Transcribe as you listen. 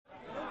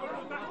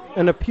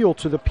an appeal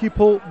to the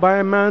people by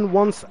a man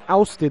once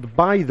ousted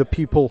by the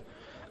people.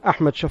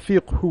 Ahmed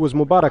Shafiq, who was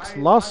Mubarak's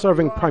last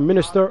serving prime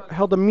minister,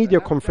 held a media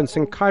conference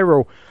in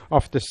Cairo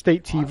after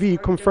state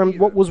TV confirmed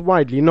what was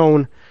widely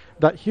known,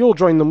 that he'll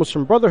join the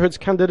Muslim Brotherhood's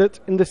candidate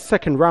in the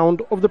second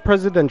round of the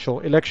presidential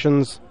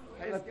elections.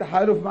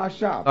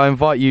 I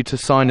invite you to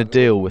sign a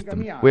deal with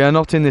them. We are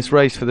not in this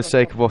race for the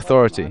sake of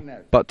authority,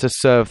 but to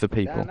serve the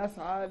people.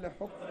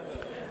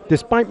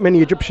 Despite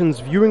many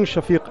Egyptians viewing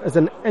Shafiq as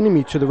an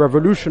enemy to the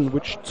revolution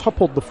which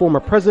toppled the former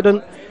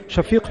president,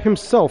 Shafiq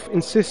himself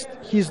insists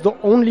he's the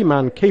only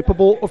man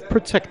capable of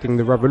protecting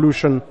the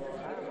revolution.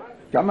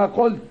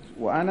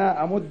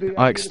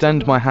 I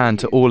extend my hand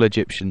to all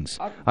Egyptians.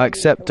 I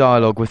accept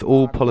dialogue with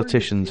all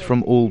politicians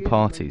from all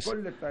parties.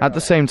 At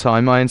the same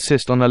time, I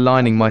insist on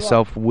aligning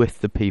myself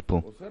with the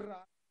people.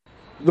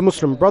 The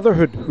Muslim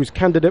Brotherhood, whose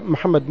candidate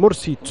Mohammed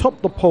Morsi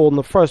topped the poll in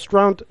the first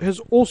round,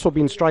 has also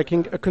been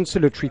striking a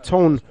conciliatory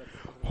tone,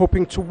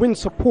 hoping to win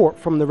support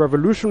from the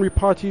revolutionary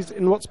parties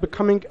in what's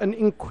becoming an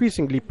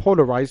increasingly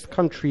polarized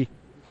country.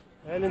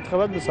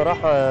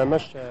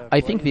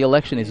 I think the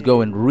election is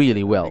going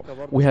really well.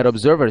 We had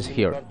observers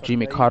here,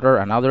 Jimmy Carter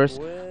and others,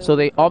 so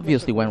they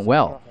obviously went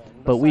well.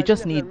 But we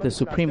just need the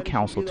Supreme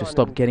Council to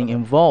stop getting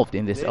involved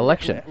in this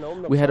election.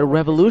 We had a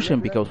revolution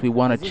because we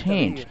want to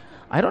change.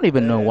 I don't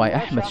even know why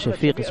Ahmed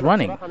Shafiq is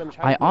running.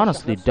 I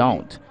honestly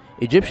don't.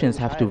 Egyptians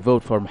have to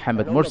vote for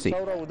Mohammed Morsi.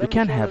 We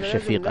can't have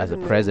Shafiq as a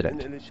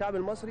president.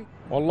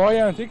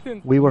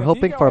 We were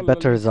hoping for a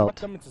better result.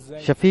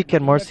 Shafiq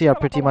and Morsi are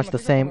pretty much the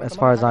same as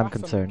far as I'm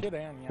concerned.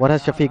 What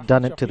has Shafiq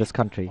done to this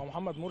country?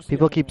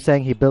 People keep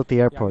saying he built the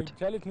airport,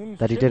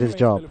 that he did his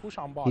job.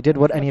 He did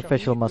what any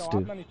official must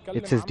do.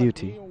 It's his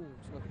duty.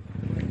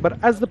 But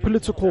as the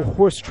political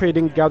horse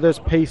trading gathers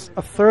pace,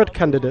 a third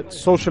candidate,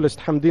 socialist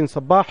Hamdeen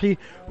Sabahi,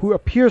 who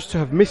appears to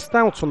have missed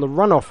out on the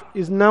runoff,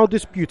 is now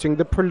disputing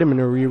the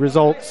preliminary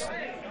results.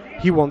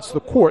 He wants the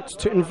courts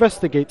to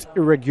investigate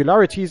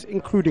irregularities,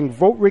 including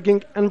vote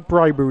rigging and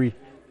bribery.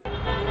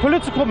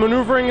 Political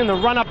maneuvering in the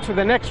run-up to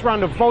the next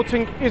round of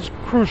voting is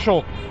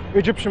crucial.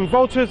 Egyptian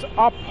voters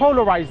are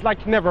polarized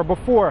like never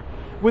before,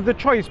 with the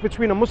choice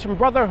between a Muslim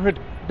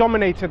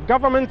Brotherhood-dominated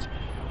government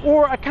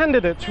or a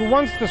candidate who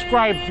once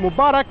described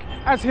Mubarak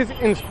as his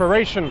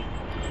inspiration.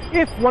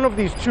 If one of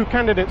these two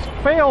candidates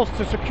fails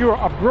to secure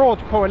a broad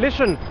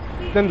coalition,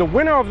 then the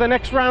winner of the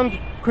next round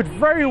could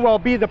very well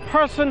be the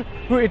person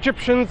who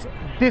Egyptians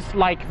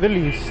dislike the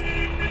least.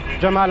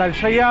 Jamal,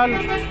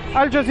 el-Shayyal,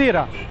 Al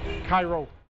Jazeera, Cairo.